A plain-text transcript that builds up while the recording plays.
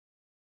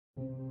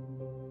My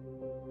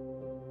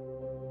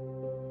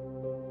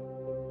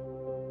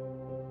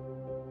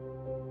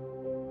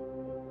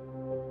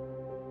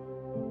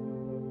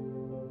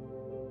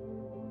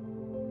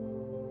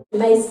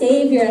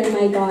Savior and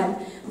my God.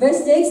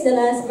 Verse 6, the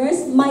last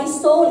verse, my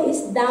soul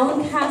is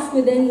downcast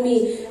within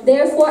me.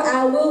 Therefore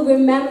I will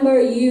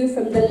remember you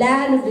from the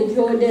land of the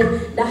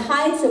Jordan, the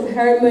heights of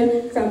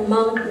Hermon, from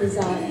Mount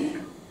Mizar.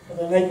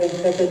 A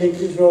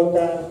 42.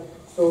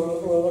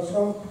 Zsoltártól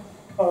olvasom,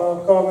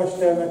 a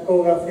karmesternek,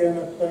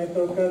 Kóráfélnek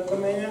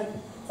tanítókölteménye.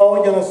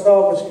 Ahogyan a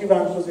szarvas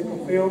kívánkozik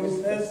a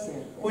folyóvízhez,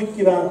 úgy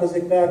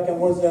kívánkozik lelkem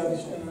hozzá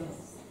Istenem.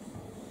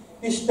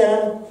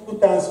 Isten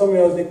után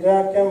szomjazik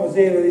lelkem, az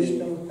élő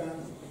Isten után.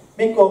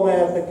 Mikor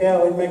mehetek el,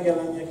 hogy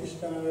megjelenjek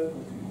Isten előtt?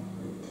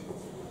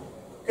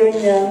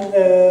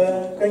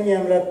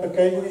 Könnyen lett a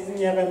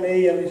könnyelem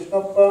éjjel és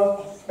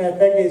nappal,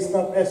 mert egész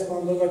nap ezt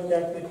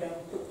mondogatják nekem.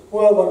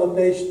 Hol van a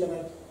te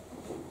Istened?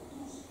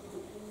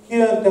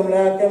 Kiöntöm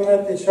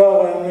lelkemet, és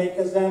arra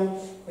emlékezem,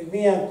 hogy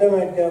milyen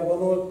tömeggel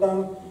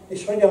vonultam,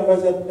 és hogyan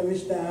vezettem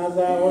Isten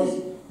házához,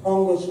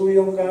 hangos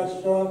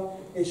újongással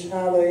és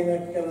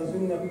hálaénekkel az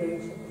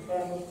ünnepelés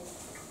szakaságot.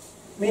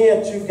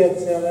 Miért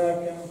csüggedsz el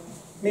lelkem?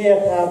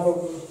 Miért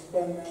háborgulsz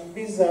bennem?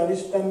 Bízzál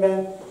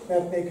Istenben,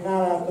 mert még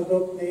hálát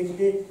adok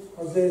néki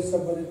az ő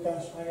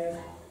szabadításáért.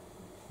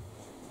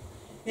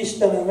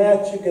 Istenem,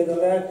 elcsügged a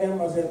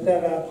lelkem, azért te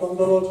rád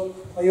gondolok,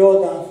 a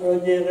Jordán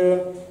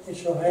földjéről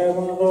és a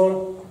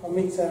Hermonról, a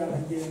Mizar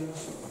hegyéről.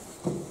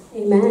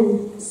 Amen.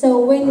 So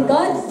when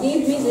God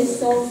gave me this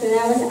song, and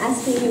I was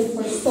asking Him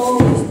for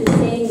songs to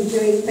sing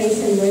during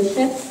praise and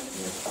worship,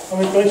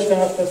 amikor Isten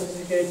adta ezt az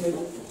igét, hogy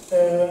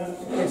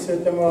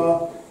készültem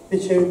a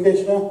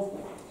dicsőítésre,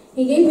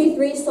 He gave me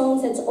 3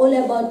 songs that's all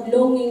about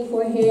longing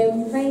for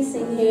Him,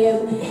 praising Him,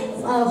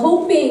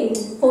 hoping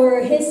for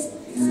His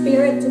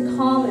Spirit to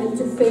come and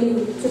to fill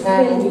me.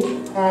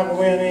 3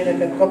 olyan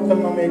éneket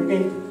kaptam, amelyek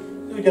mind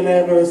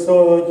ugyanerről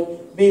szól, hogy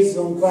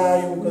bízzunk,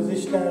 várjunk az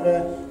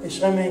Istenre, és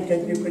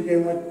reménykedjük, hogy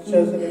ő majd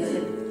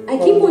cselekszik. I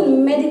keep on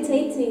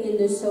meditating in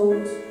the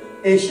songs.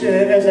 És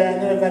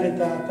ezen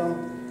meditáltam,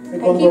 I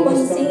keep on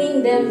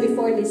singing them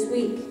before this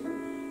week.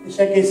 És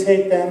egész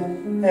héten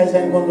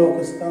ezen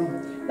gondolkoztam.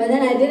 But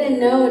then I didn't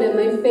know that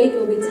my faith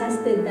will be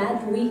tested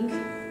that week.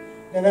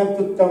 De nem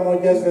tudtam,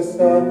 hogy ez lesz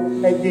az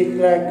egyik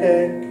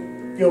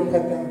legjobb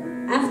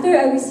hetem. After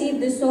I received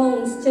the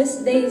songs,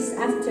 just days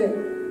after,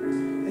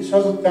 És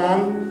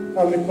azután,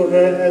 amikor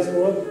ez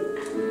volt,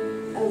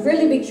 a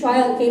really big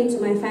trial came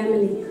to my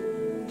family.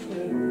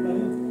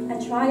 A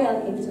trial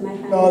came to my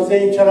family. az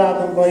én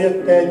családomban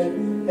jött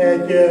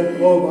egy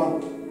próba.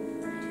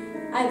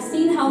 I've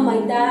seen how my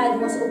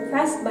dad was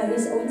oppressed by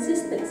his own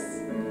sisters.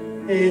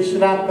 És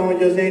láttam,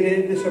 hogy az én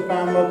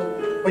édesapámat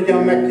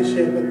hogyan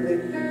megkísértették.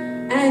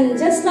 And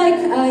just like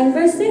in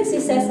verse 6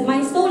 it says, my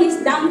soul is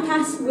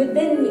downcast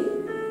within me.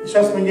 És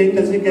azt mondja itt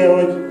az ige,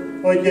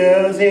 hogy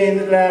az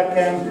én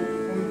lelkem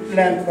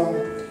lent van.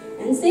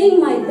 And seeing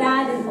my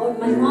dad or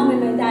my mom and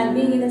my dad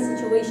being in a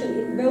situation,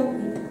 it broke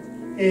me.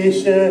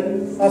 És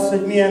az,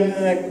 hogy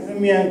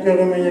milyen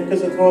körülmények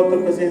között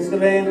voltak az én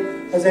szüleim,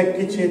 az egy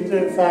kicsit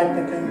fájt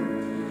nekem.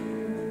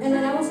 And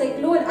then I was like,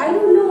 Lord, I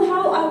don't know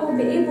how I will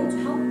be able to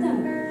help them.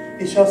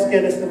 És azt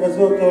kérdeztem az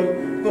Úrtól, hogy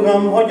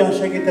Uram, hogyan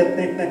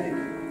segítetnék nekik?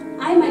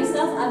 I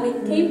myself am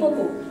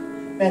incapable.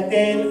 Mert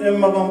én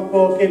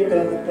önmagamból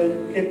képtelenek vagyok.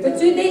 For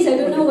 2 days I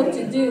don't know what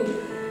to do.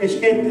 És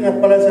 2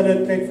 nappal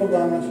ezelőtt még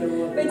fogalmas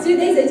volt. For 2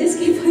 days I just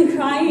keep on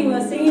crying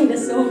while singing the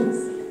songs.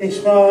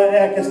 És ma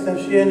elkezdtem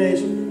sírni,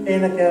 és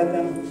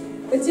énekeltem.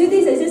 For 2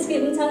 days I just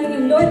keep on telling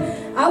Him, Lord,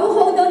 I will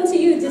hold on to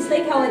you just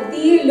like how a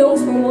deer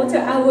longs for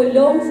water, I will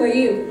long for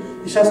you.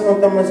 És azt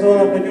mondtam az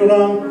Úrnak, hogy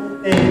Uram,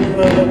 én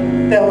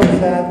te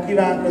hozzád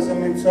kívánkozom,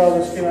 mint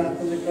szarvas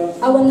kívánkozik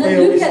a I will not look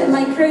folyóvízhez. at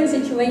my current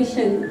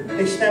situation.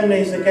 És nem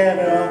nézek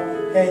erre a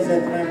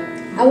helyzetre.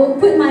 I will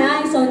put my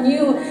eyes on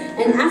you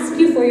and ask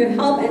you for your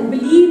help and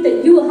believe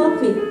that you will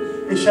help me.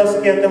 És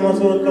azt kértem az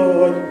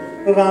Úrtól, hogy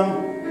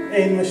Uram,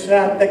 én most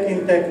rád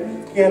tekintek,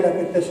 kérlek,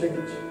 hogy te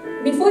segíts.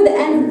 Before the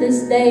end of this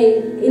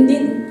day,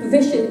 indeed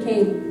provision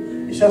came.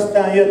 És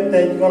aztán jött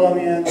egy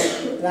valamilyen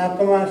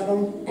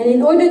látomásom. And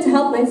in order to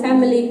help my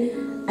family,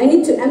 I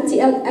need to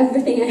empty out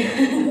everything I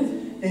have.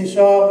 És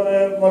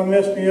valami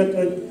olyasmi jött,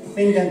 hogy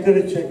mindent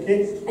ürítsek ki.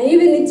 I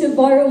even need to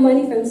borrow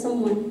money from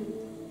someone.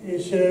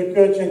 És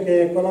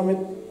kölcsönkérjek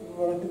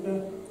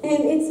valakitől. And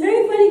it's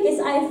very funny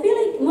because I feel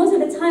like most of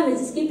the time I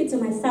just keep it to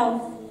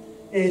myself.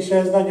 És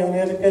ez nagyon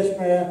érdekes,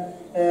 mert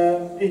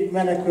így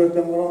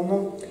menekültem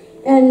valonnan.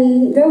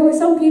 And there were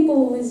some people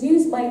who was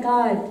used by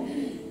God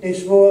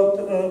És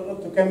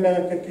voltak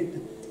emberek,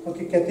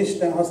 akiket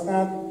Isten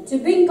használt, to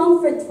bring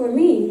comfort for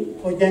me.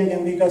 hogy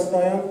engem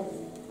vigasztaljon.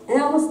 And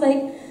I was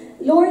like,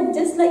 Lord,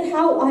 just like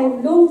how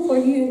I've longed for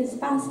you in these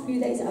past few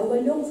days, I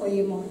will long for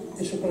you more.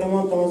 És akkor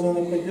mondtam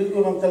azonnak, hogy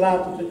Uram, te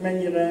látod, hogy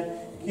mennyire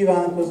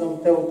kívánkozom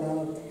te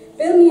utánad.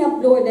 Fill me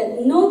up, Lord,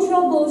 that no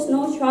troubles,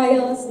 no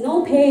trials,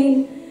 no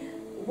pain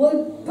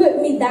will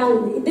put me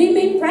down. They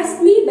may press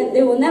me, but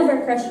they will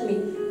never crush me.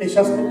 És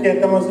azt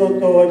kértem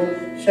azóta, hogy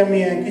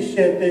semmilyen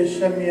kísértés,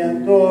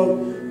 semmilyen dolog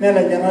ne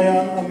legyen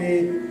olyan,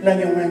 ami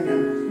lenyom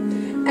engem.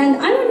 And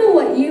I don't know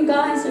what you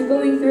guys are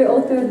going through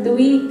all throughout the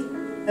week.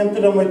 Nem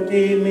tudom, hogy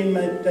ti mind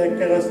mentek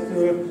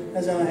keresztül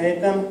ezen a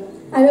héten.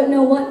 I don't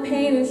know what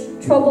pain or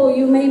trouble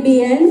you may be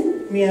in.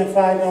 Milyen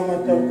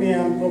fájdalmatok,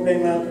 milyen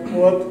problémátok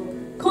volt.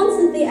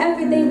 Constantly,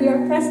 every day, we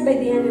are pressed by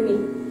the enemy.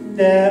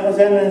 De az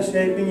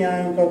ellenség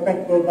mindnyájunkat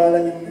megpróbál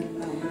lenyomni.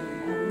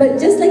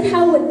 But just like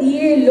how a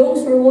deer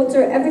longs for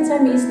water every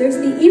time he is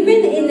thirsty, even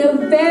in a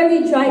very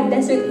dry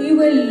desert, he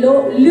will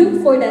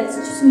look for that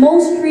small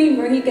stream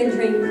where he can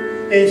drink.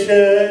 És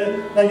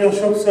nagyon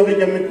sokszor,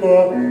 ugye,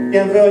 amikor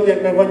ilyen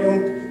völgyekben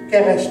vagyunk,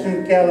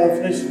 keresnünk kell a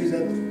friss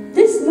vizet.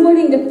 This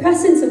morning, the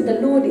presence of the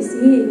Lord is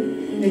here.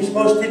 És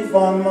most itt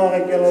van ma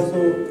reggel az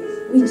Úr.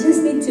 We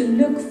just need to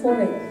look for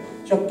it.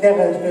 Csak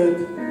keresd őt.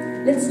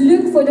 Let's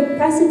look for the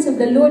presence of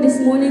the Lord this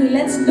morning.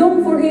 Let's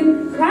long for Him.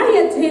 Cry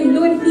out to Him,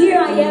 Lord, here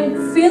I am.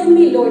 Fill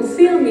me, Lord,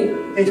 fill me.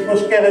 És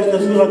most keresd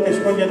az Urat, és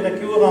mondjad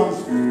neki, Uram,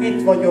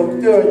 itt vagyok,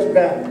 tölts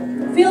be.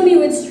 Fill me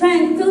with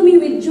strength, fill me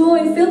with joy,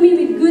 fill me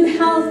with good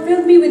health,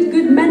 fill me with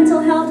good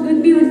mental health,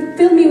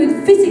 fill me with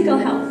physical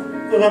health.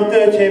 Uram,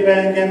 töltsél be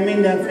engem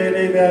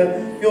mindenfélével,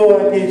 jó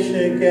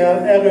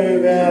egészséggel,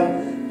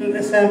 erővel,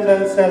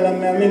 szent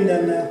szellemmel,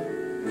 mindennel.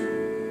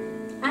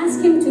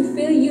 Ask Him to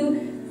fill you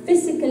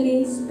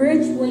physically,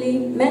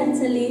 spiritually,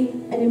 mentally,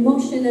 and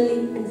emotionally,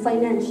 and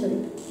financially.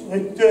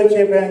 Hogy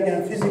töltsél be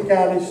engem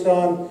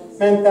fizikálisan,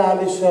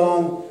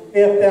 mentálisan,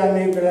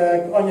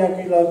 értelmileg,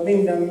 anyagilag,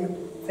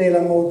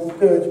 mindenféle módon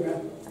tölts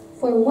be.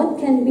 For what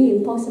can be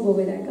impossible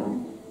with our God?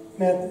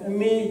 Mert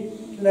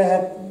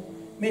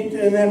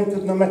mit nem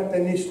tudna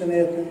megtenni Isten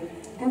értünk?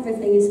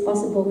 Everything is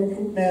possible with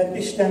Him. Mert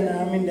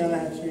Istennel minden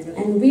lehetséges.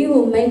 And we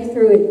will make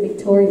through it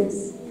victorious.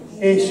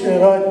 És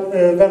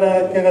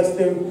vele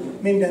keresztül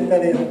mindent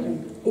elérhetünk.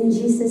 In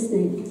Jesus'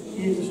 name.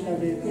 Jézus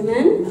nevében.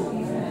 Amen?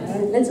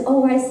 Let's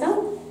all rise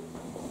up.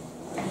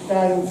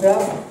 Álljunk fel.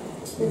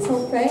 Let's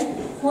all pray.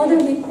 Father,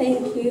 we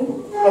thank you.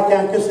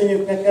 Atyán,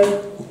 köszönjük neked.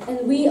 And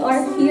we are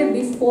here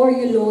before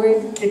you, Lord.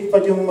 Itt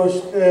vagyunk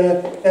most,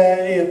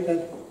 te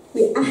érted.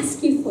 We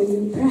ask you for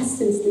your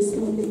presence this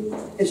morning.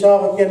 És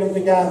arra kérünk,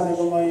 hogy áld meg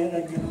a mai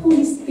reggel.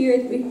 Holy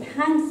Spirit, we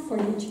pant for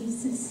you,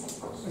 Jesus.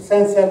 A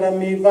Szent Szellem,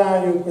 mi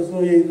várjuk az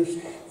Úr Jézust.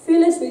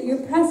 Fill us with your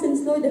presence,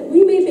 Lord, that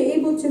we may be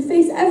able to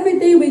face every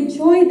day with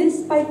joy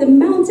despite the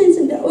mountains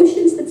and the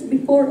oceans that's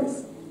before us.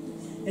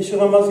 És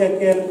Uram, azért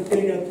kérünk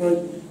téged, hogy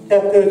te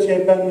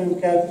töltsél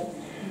bennünket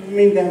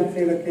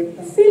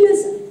mindenféleképpen. Fill us,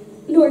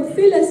 Lord,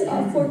 fill us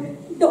up, for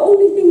the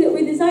only thing that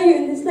we desire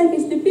in this life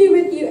is to be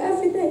with you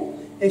every day.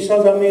 És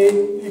az a mi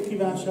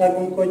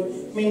kívánságunk, hogy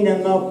minden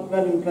nap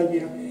velünk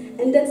legyél.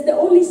 And that's the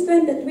only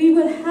strength that we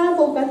will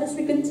have, oh God, as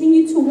we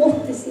continue to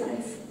walk this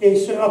life.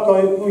 És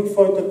akarjuk úgy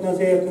folytatni az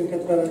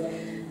életünket veled.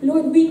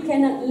 Lord, we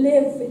cannot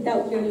live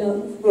without your love.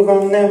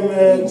 Uram, nem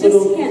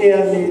tudunk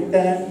élni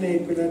te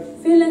nélküled.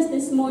 Fill us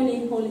this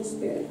morning, Holy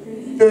Spirit.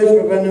 Töltsd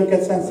be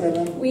bennünket, Szent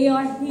Szellem. We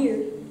are here,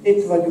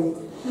 Itt vagyunk.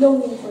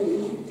 longing for you.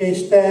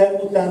 És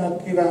te utána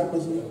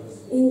kívánkozol.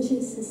 In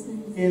Jesus'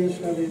 name. Jézus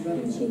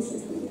nevében. In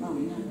Jesus' name.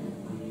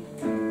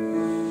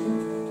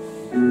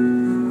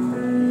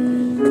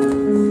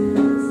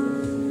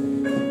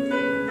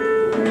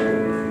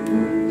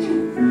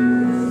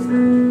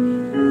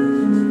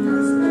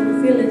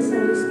 Fill us,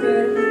 Holy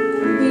Spirit.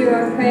 Hear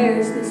our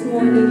prayers this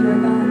morning,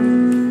 Lord God.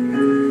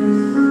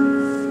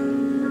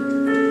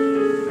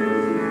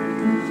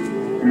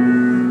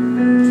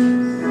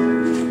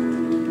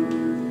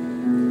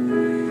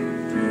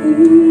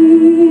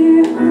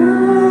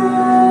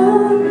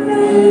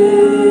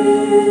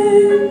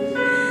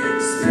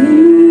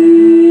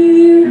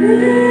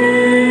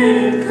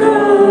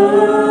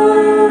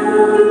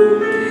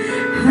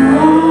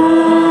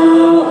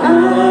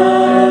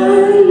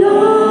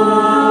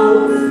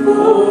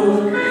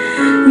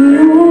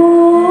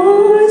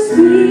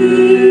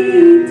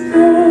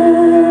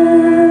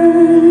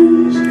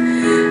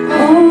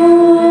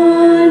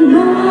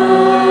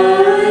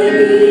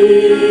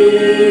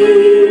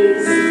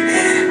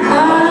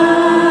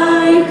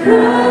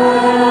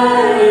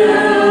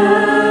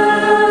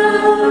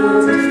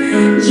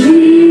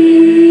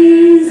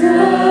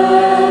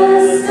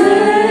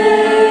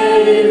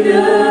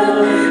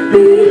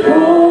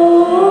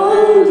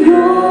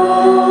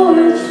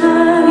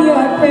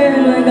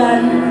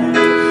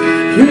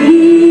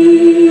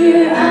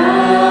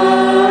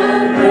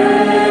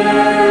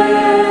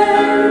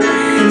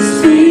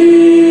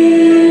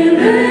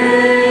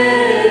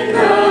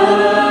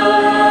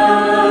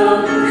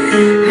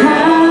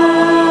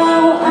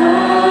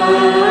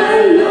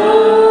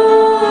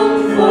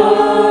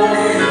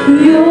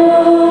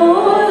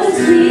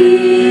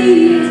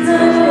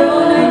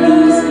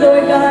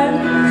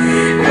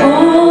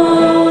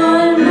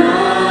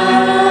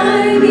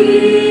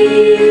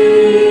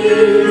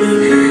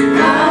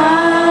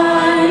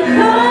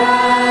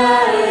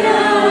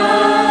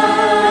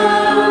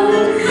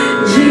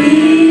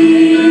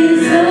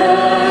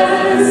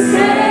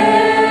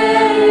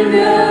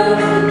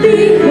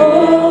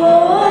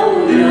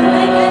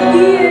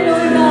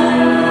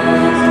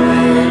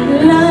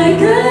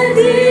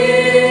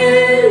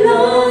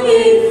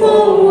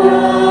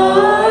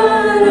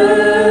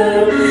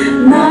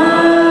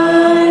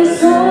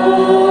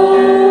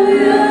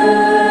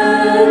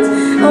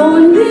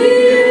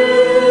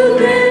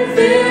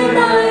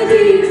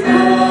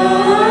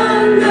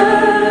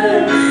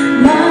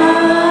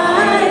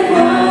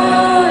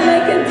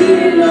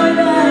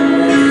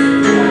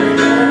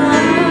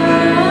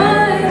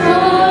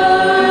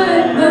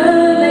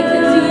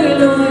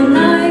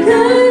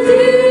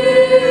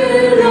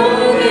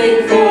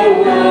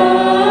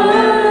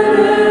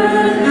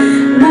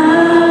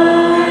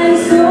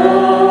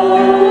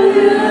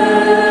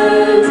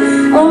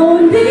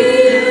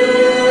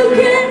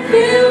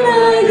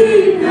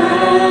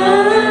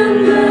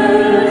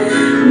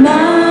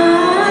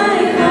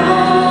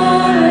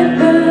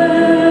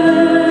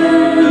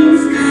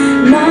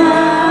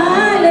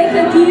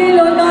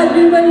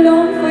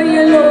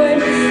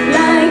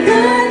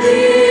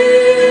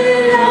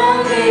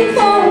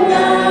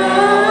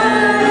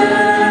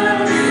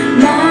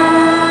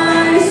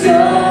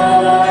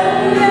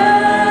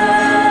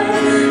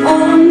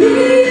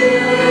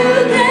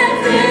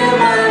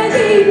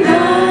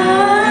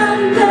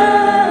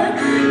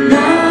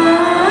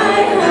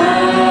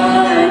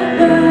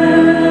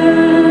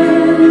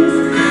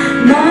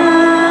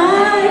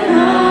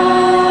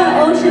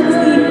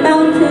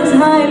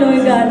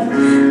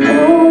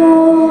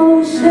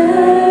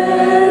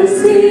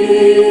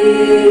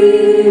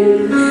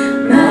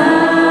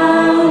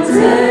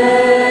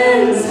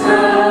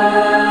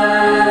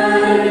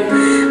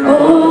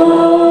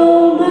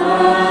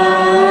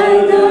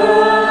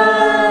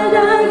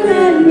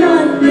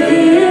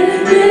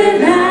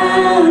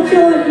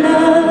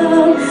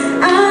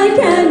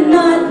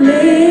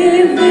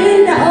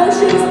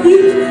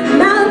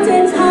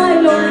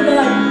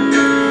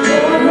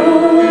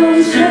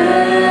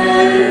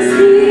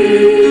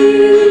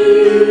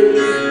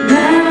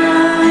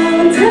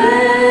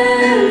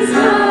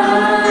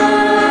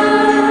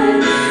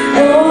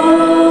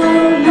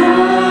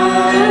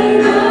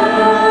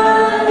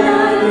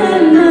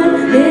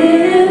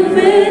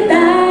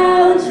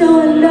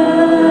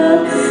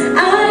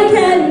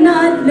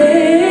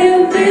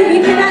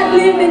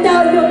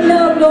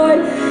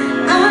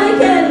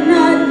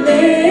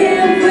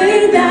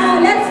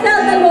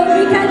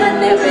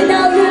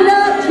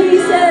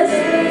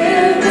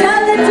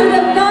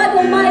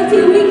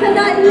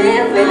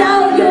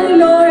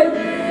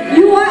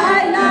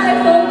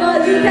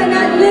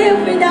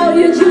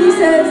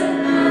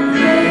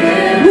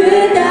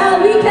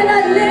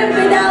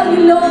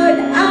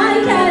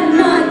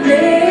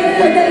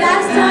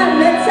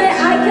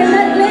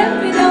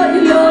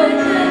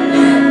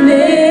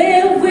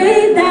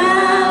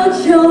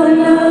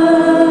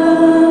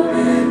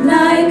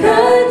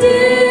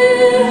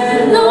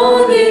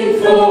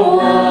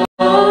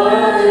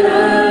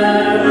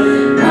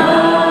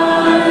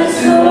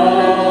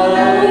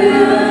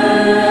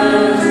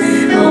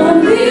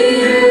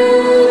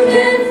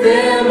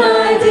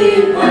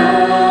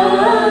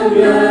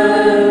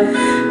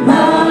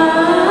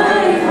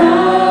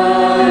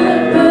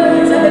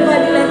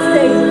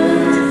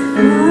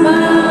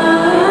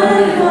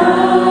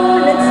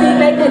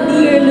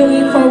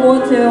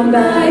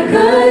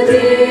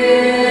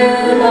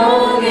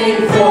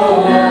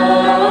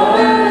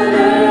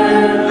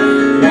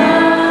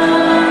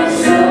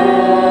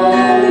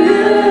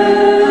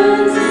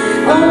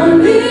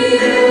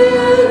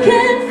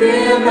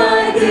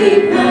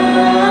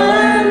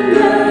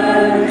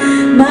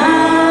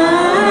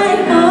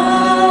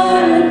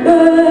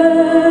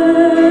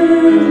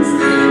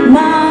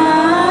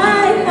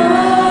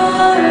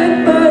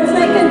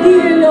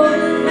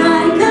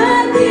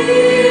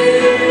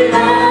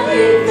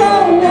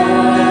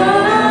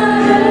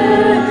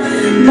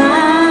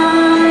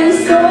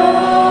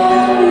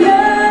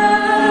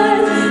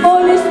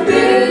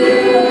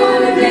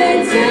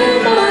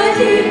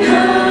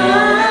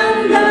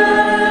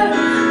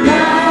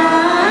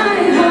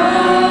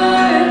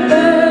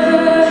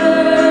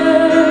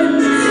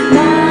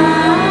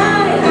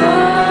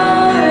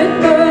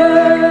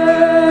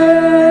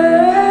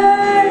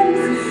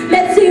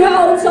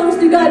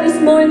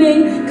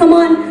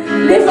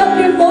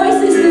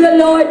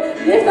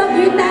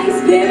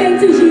 thanksgiving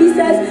to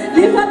Jesus.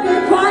 Lift up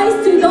your cries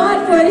to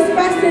God for His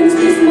presence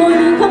this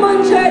morning. Come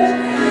on, church.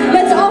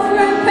 Let's offer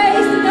and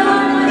praise to the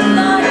Almighty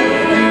God.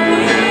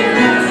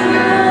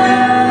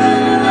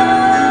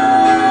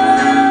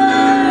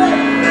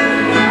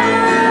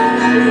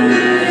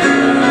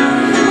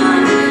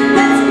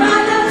 Let's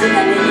cry out to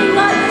the living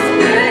God. The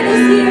Spirit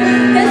is here.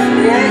 The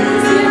Spirit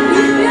is here.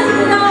 Be filled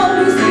with the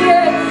Holy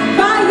Spirit.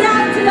 Cry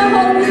out to the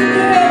Holy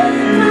Spirit.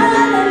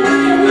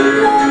 Hallelujah. We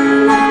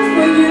long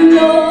for you,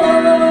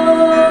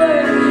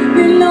 Lord.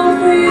 We long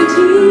for you,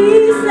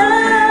 Jesus.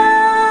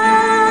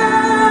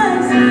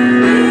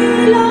 We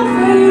long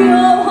for you,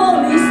 oh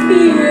Holy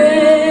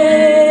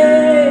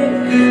Spirit.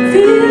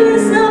 Fill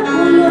us up,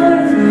 oh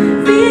Lord.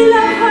 Fill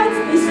our hearts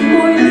this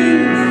morning.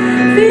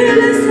 Fill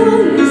us,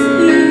 Holy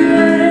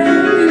Spirit.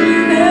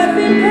 Relieve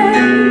every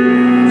pain.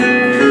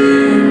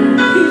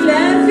 Heal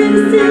every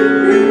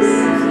sickness.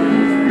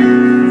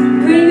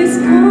 Bring us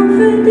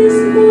comfort this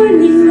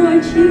morning,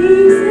 Lord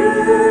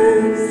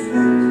Jesus.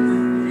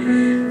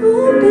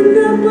 Open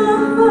up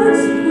our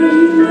hearts for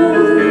you,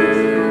 Lord.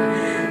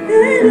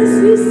 Let us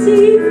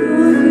receive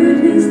your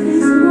goodness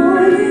this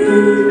morning.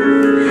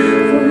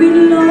 For we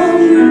long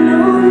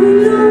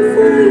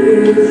for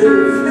you.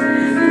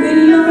 We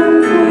long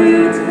for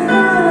your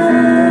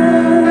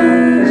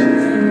touch.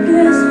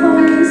 Yes,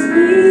 Holy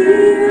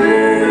Spirit.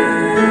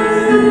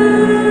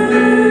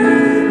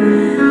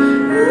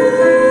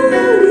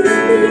 Holy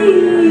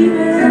Spirit.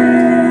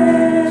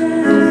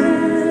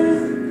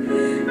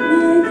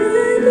 Like a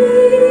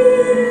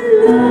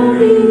deer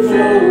longing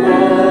for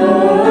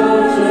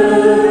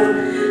water,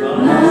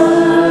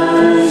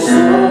 my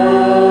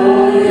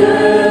soul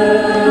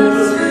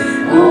yearns.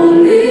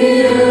 Only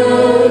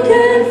you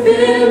can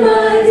fill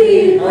my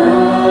deep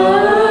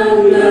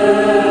hunger.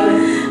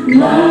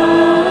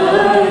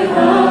 My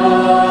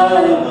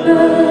heart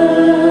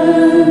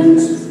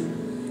burns.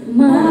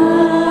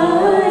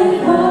 My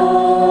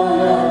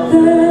heart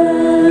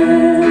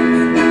burns.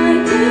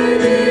 Like a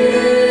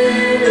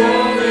deer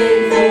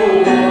longing for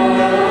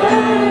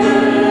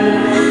water.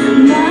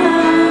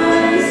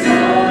 My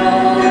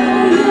soul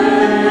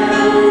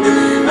yearns.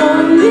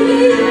 Only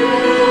you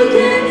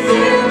can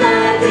fill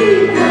my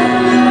deep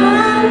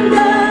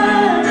hunger.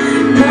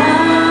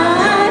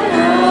 My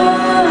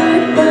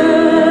heart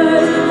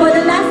burns. For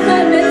the last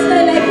time, let's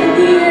say like a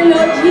deer,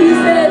 Lord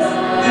Jesus.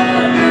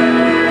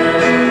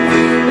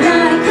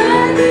 Like a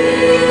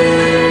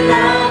deer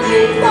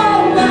longing for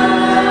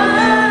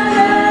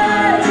water,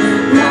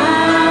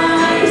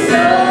 my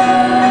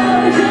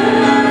soul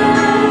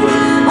yearns.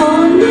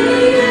 Only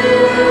you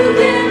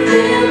can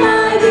fill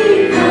my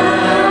deep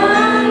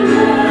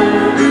hunger.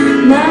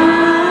 My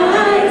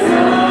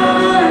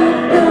heart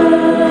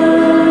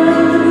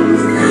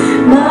burns.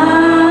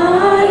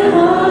 My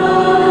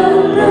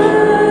heart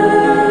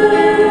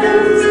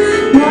burns.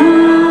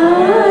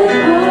 My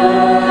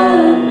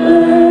heart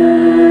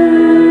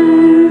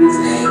burns.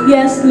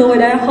 Yes,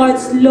 Lord, our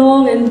hearts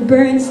long and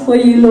burns for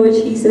you, Lord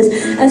Jesus,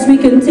 as we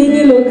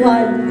continue, Lord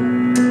God,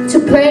 to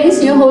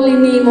praise your holy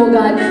name, oh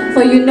God.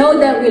 For you know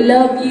that we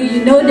love you,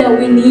 you know that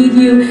we need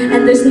you,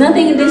 and there's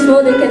nothing in this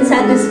world that can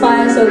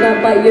satisfy us, oh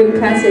God, but your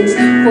presence.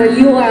 For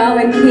you are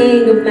our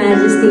King of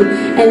majesty,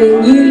 and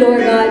in you, Lord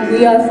God,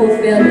 we are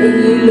fulfilled.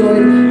 In you,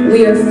 Lord,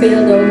 we are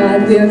filled, oh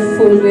God. We are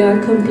full, we are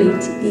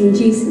complete. In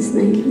Jesus'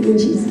 name, in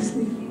Jesus'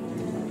 name.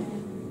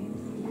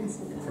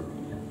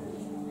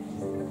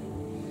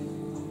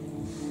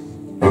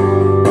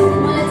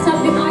 Come on, let's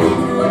up your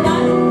audience, Lord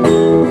God.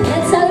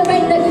 Let's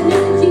celebrate the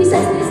goodness of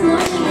Jesus this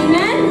morning.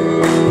 Amen.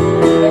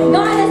 If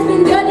God has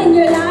been good in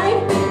your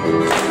life,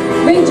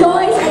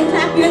 rejoice and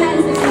clap your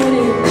hands this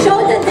morning. Show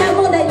the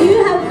devil that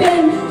you have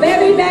been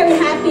very, very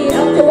happy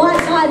after what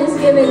God has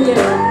given you.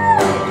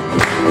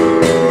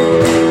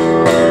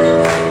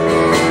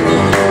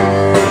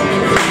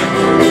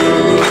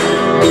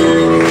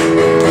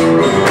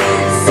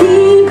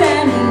 See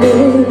them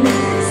move,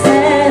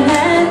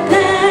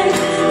 seventek,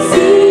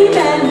 see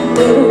them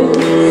move.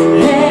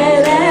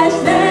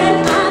 Keresnek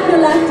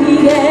átlag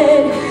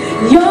téged,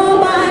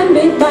 jobban,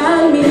 mint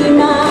bármi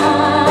más.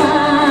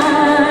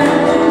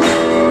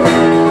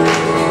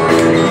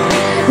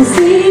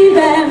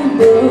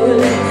 Szívemből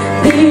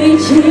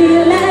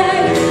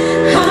dicsérlek,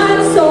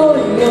 hadd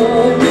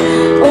szóljon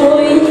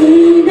oly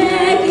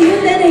hínek,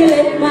 itten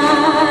élek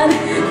már,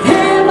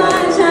 te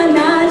vagy a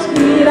nagy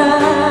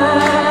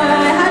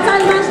király.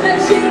 Hatalmas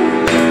felség,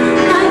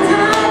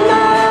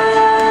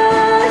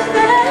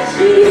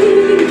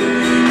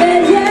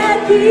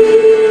 egyet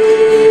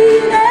érettünk,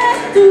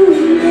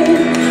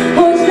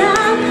 hogy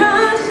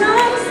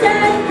láthassam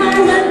szent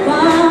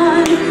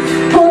házadban,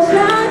 hogy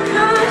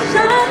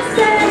láthassam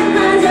szent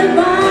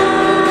házadban.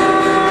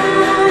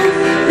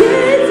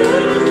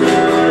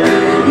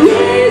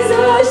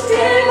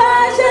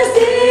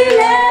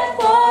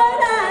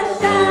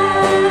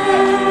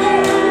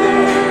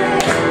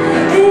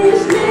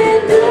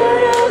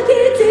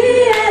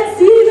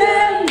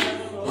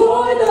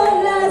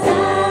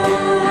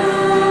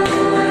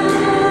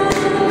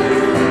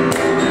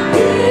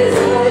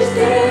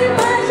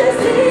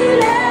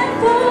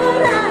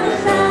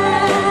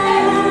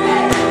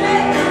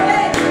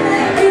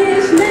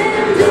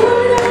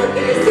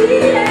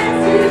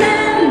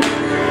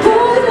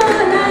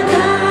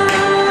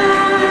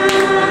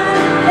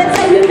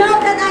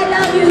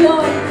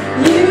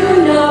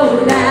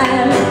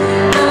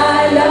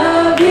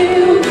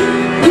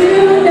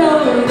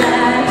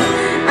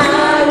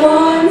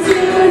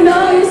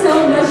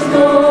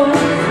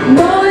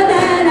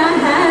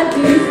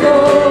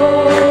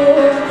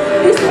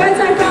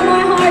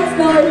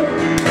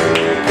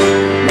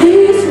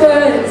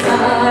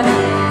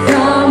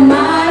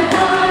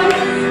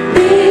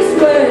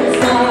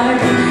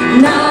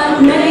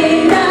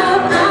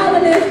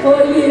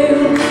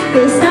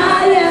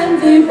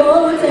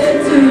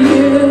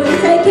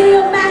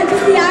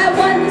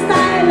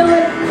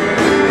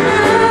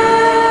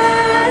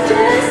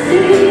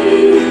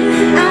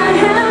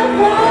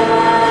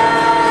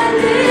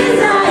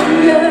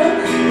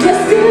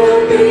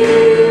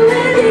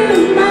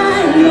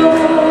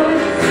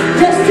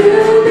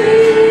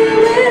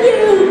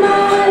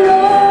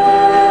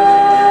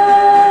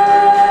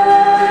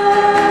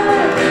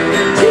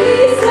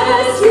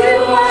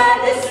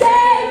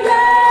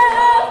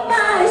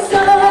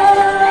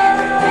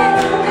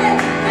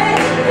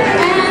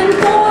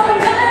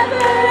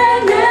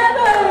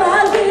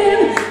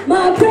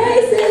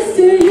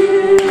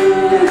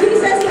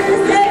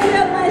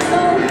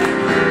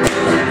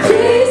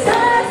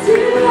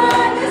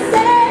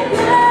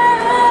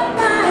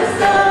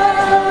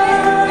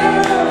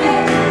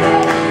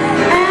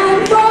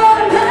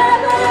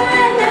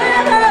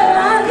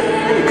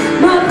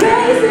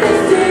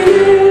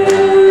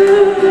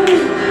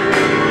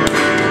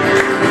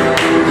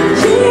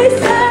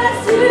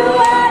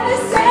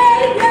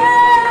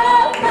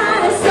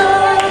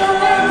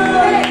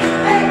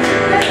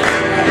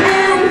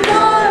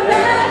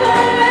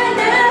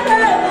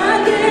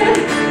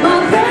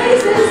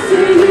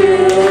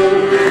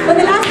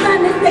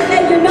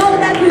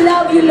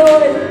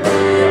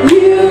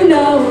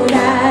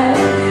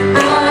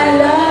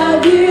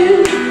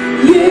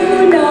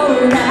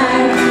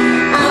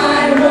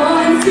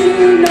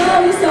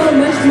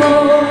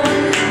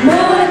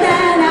 more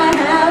than I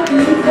have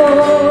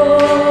before.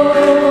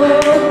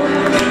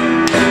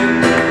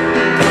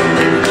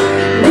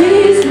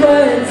 These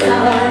words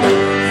are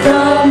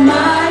from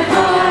my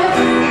heart.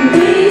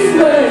 These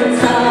words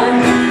are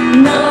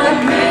not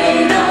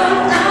made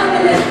up. I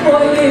will live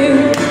for you.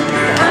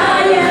 I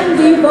am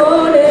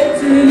devoted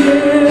to you.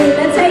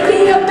 Let's take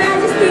in your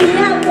majesty. We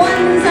have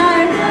one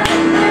desire.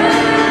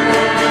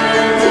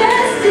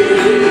 Just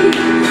see.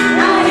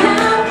 I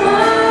have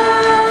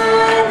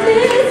one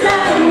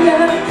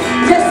desire.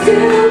 Just to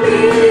be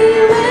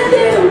with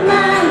you,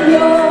 my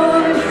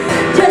Lord.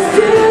 Just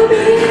to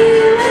be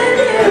with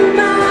you,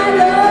 my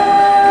Lord.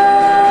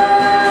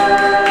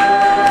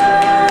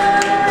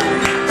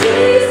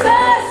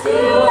 Jesus,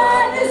 you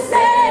are the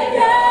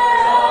Savior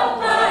of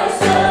my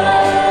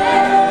soul.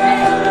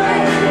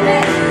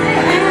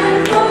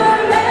 And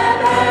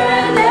forever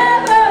and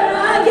ever I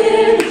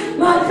give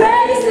my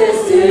praises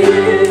to you.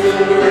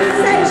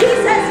 Say,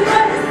 Jesus, you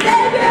are the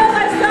Savior of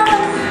my soul.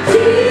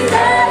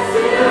 Jesus,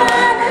 you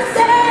are the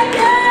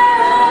Savior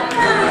of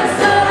my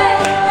soul.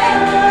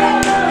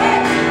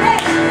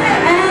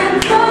 And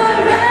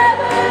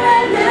forever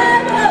and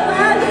ever I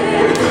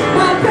give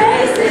my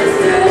praises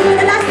to you.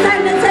 The last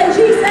time let's say,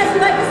 Jesus,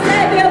 you are the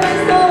Savior of my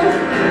soul.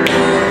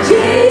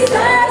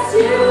 Jesus,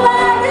 you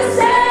are the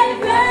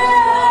Savior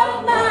of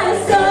my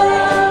soul.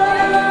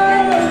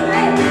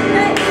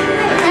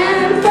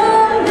 And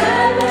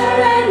forever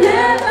and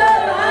ever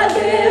I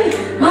give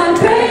my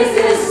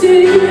praises to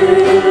you.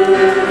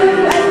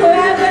 And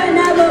forever and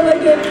ever I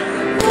give.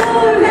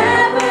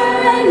 Forever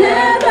and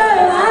ever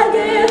I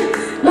give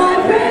my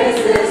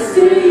praises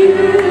to you.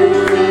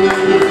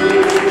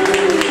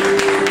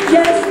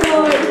 Yes,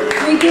 Lord,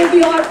 we give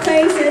you our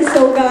praises,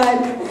 oh God.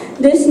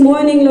 This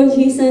morning, Lord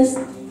Jesus,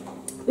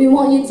 we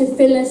want you to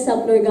fill us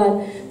up, Lord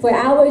God, for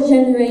our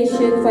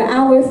generation, for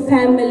our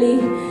family,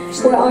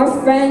 for our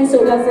friends,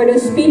 oh God, for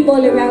those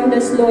people around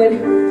us, Lord.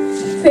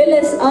 Fill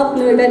us up,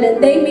 Lord God,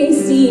 that they may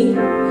see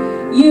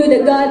you,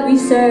 the God we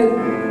serve,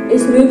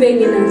 is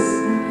moving in us.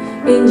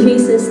 In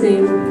Jesus'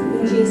 name.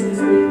 In Jesus'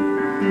 name.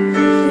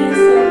 Yes,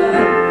 oh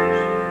God.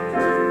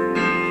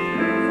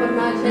 For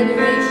my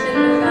generation,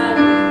 oh God,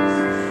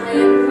 I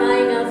am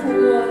crying out for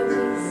more,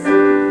 Jesus.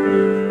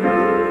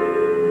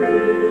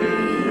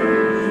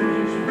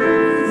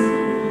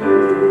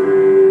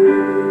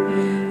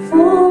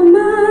 For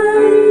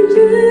my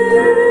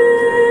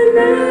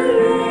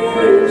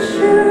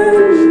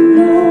generation,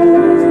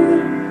 Lord,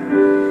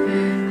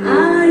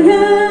 I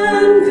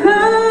am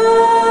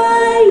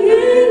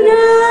crying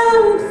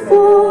out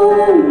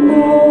for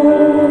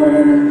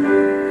more.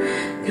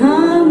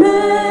 Come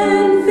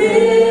and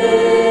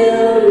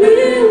fill me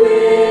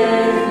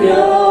with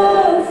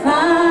your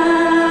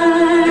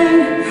fire.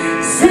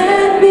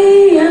 Set me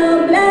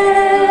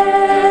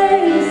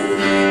ablaze.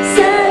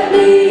 Set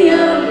me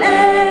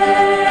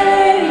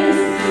ablaze.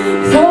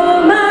 For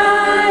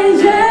my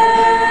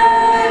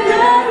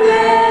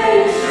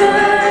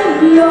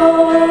generation,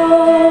 Lord,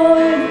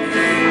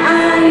 I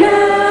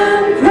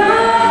am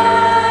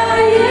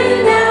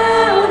crying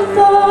out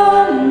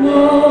for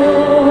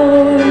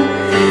more.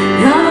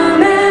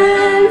 Come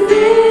and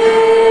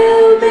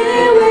fill me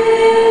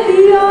with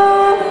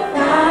your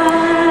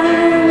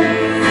fire.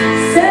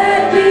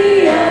 Set me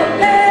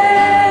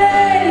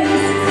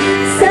ablaze.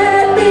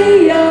 Set me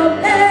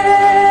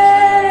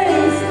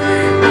ablaze.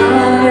 I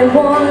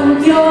want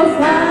your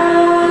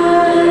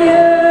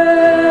fire.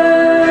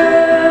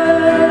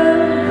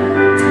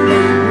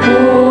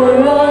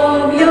 More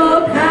of your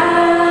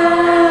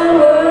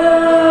power.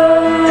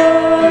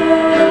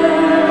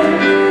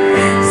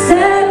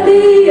 Set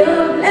me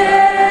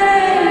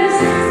ablaze.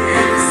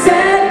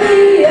 Set me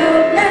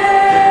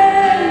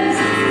ablaze.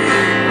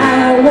 I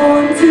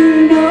want to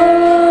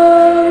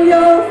know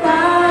your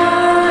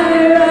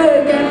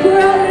fire again. Pour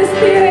out your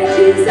spirit,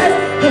 Jesus.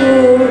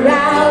 Pour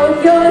out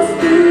your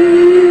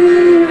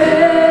spirit.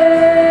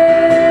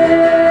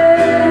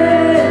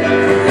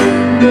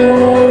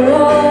 More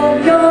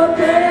of your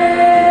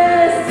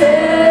presence.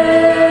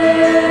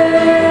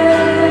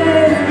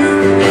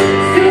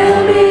 Fill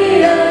me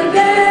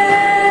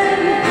again.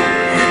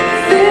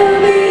 Fill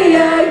me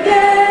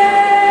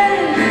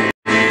again.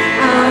 I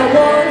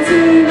want to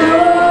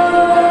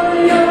know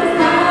your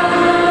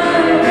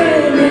fire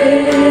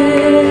within.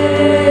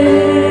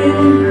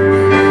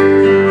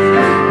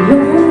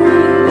 Lord,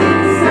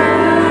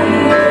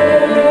 desire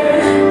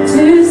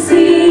to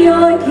see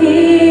your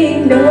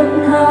kingdom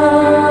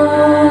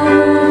come,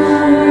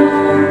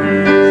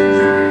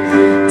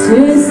 to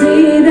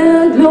see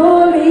the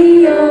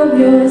glory of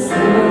your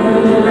Son,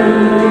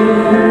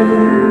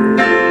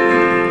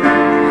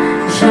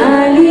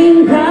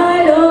 shining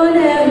bright on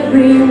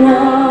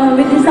everyone.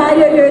 We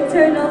desire your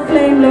eternal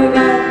flame, Lord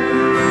God.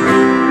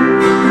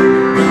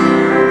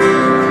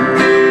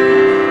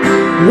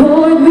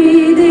 Lord,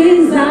 we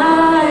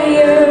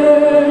desire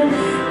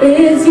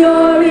is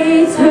your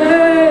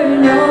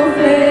eternal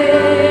flame,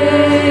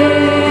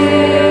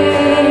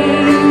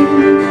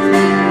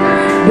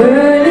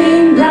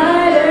 burning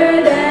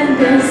brighter than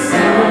the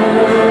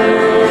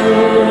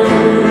sun.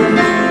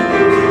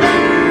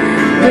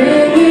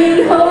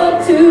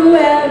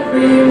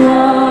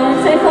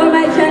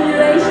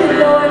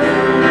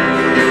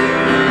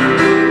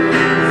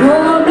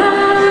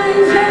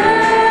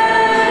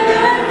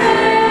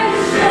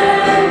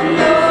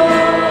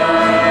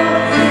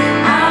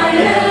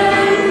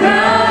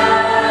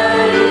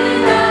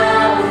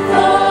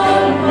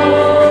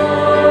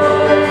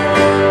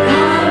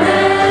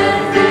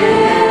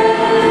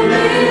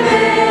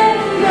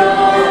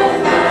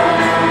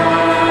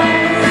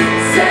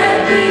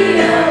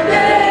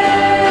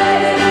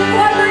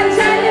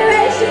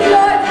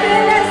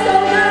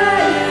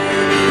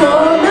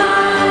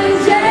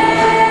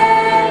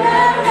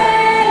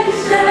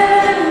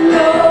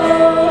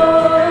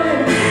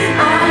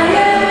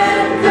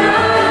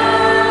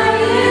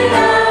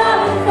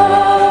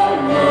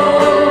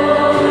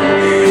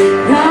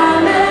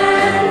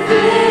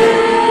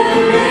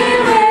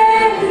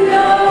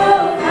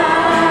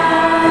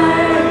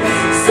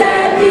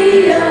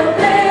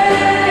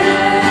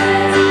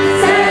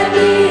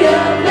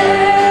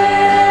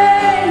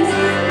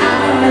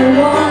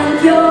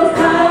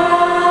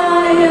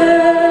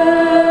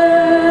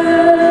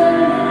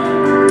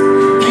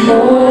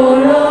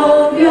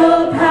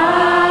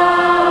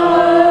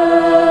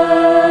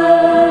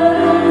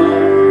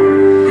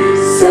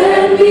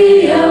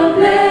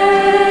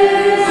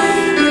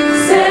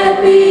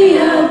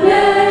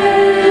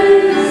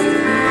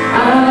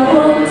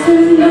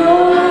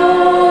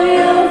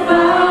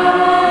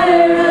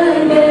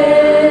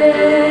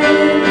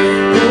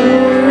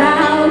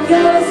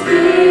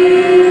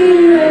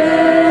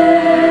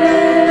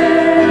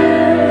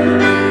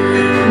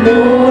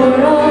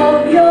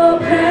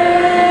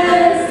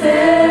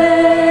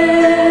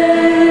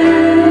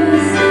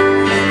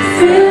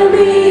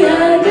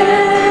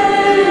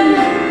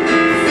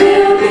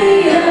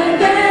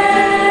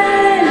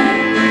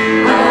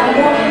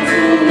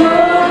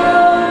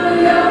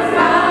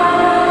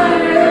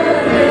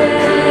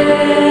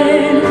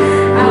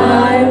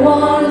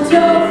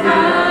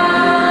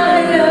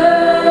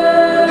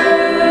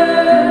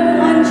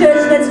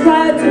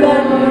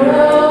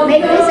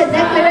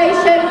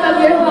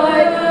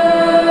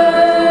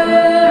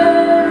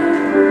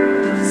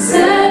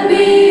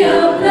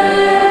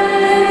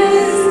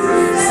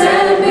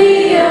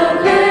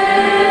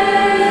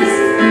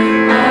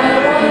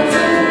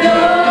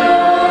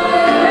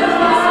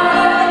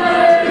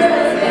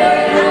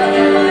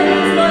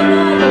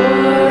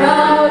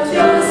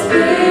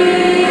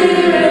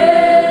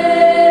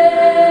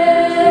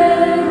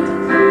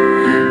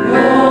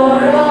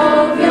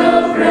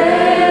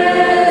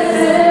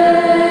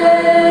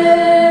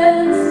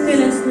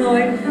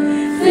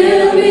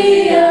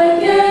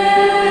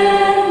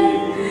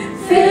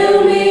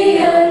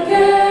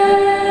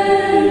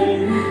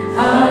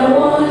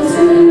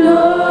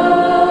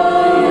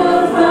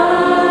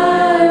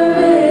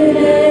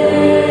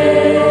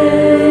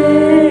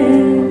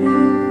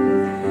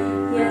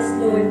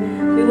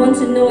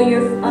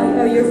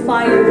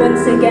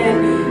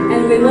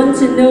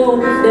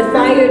 the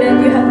fire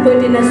that you have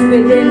put in us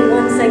within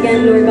once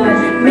again, Lord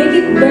God. Make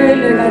it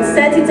burn, Lord God.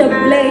 Set it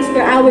ablaze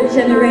for our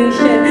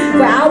generation,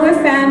 for our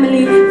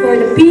family, for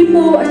the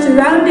people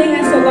surrounding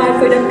us, oh God,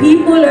 for the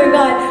people, Lord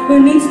God, who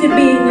needs to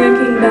be in your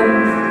kingdom.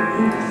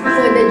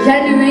 For the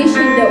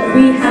generation that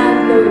we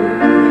have,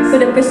 Lord. For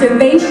the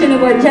preservation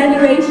of our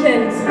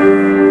generations.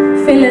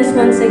 Fill us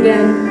once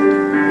again.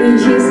 In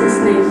Jesus'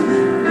 name.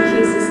 In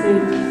Jesus'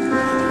 name.